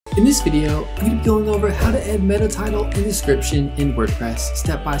In this video, I'm going to be going over how to add meta title and description in WordPress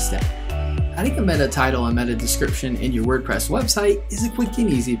step by step. Adding a meta title and meta description in your WordPress website is a quick and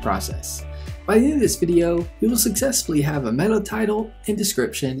easy process. By the end of this video, you will successfully have a meta title and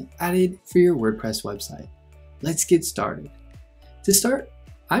description added for your WordPress website. Let's get started. To start,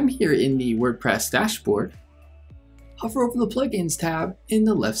 I'm here in the WordPress dashboard. Hover over the Plugins tab in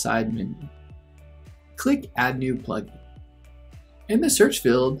the left side menu. Click Add New Plugin. In the search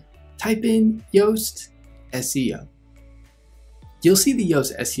field, type in Yoast SEO. You'll see the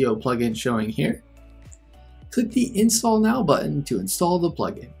Yoast SEO plugin showing here. Click the Install Now button to install the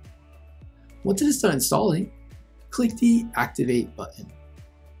plugin. Once it is done installing, click the Activate button.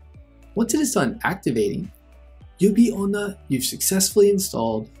 Once it is done activating, you'll be on the You've successfully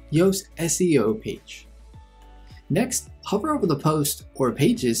installed Yoast SEO page. Next, hover over the Post or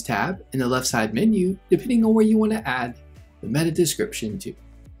Pages tab in the left side menu, depending on where you want to add the meta description to.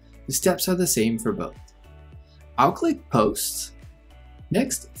 The steps are the same for both. I'll click Posts.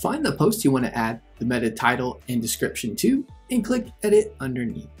 Next, find the post you want to add the meta title and description to and click Edit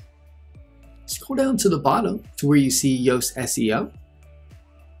underneath. Scroll down to the bottom to where you see Yoast SEO.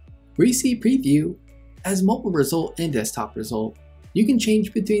 Where you see Preview, as mobile result and desktop result, you can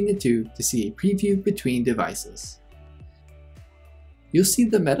change between the two to see a preview between devices. You'll see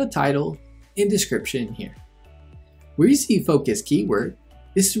the meta title and description here. Where you see Focus Keyword,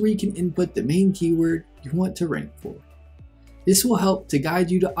 this is where you can input the main keyword you want to rank for. This will help to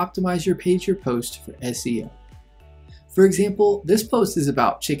guide you to optimize your page or post for SEO. For example, this post is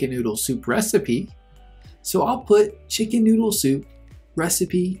about chicken noodle soup recipe, so I'll put chicken noodle soup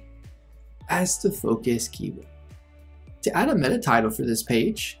recipe as the focus keyword. To add a meta title for this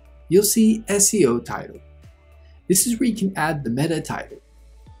page, you'll see SEO title. This is where you can add the meta title.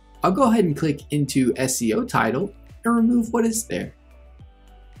 I'll go ahead and click into SEO title and remove what is there.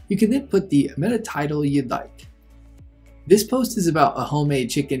 You can then put the meta title you'd like. This post is about a homemade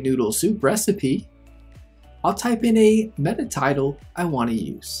chicken noodle soup recipe. I'll type in a meta title I want to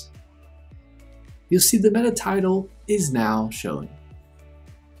use. You'll see the meta title is now showing.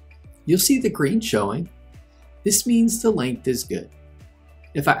 You'll see the green showing. This means the length is good.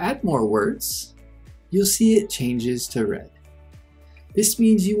 If I add more words, you'll see it changes to red. This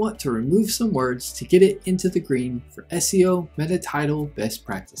means you want to remove some words to get it into the green for SEO meta title best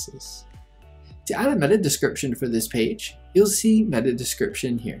practices. To add a meta description for this page, you'll see meta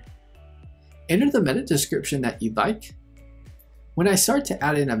description here. Enter the meta description that you'd like. When I start to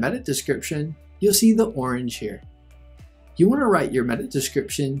add in a meta description, you'll see the orange here. You want to write your meta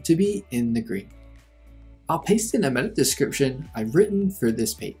description to be in the green. I'll paste in a meta description I've written for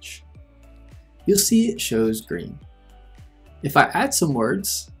this page. You'll see it shows green. If I add some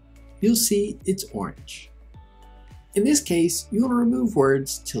words, you'll see it's orange. In this case, you want to remove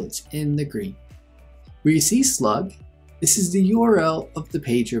words till it's in the green. Where you see slug, this is the URL of the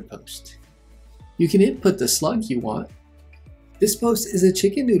page or post. You can input the slug you want. This post is a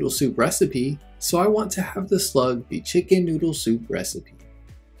chicken noodle soup recipe, so I want to have the slug be chicken noodle soup recipe.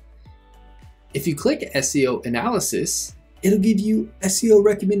 If you click SEO analysis, it'll give you SEO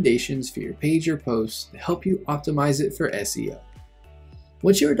recommendations for your page or post to help you optimize it for SEO.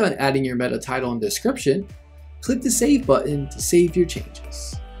 Once you're done adding your meta title and description, click the Save button to save your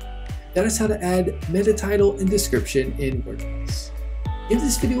changes. That is how to add meta title and description in WordPress. Give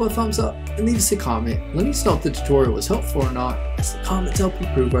this video a thumbs up and leave us a comment. Let us know if the tutorial was helpful or not, as the comments help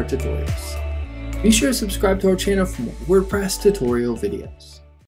improve our tutorials. Be sure to subscribe to our channel for more WordPress tutorial videos.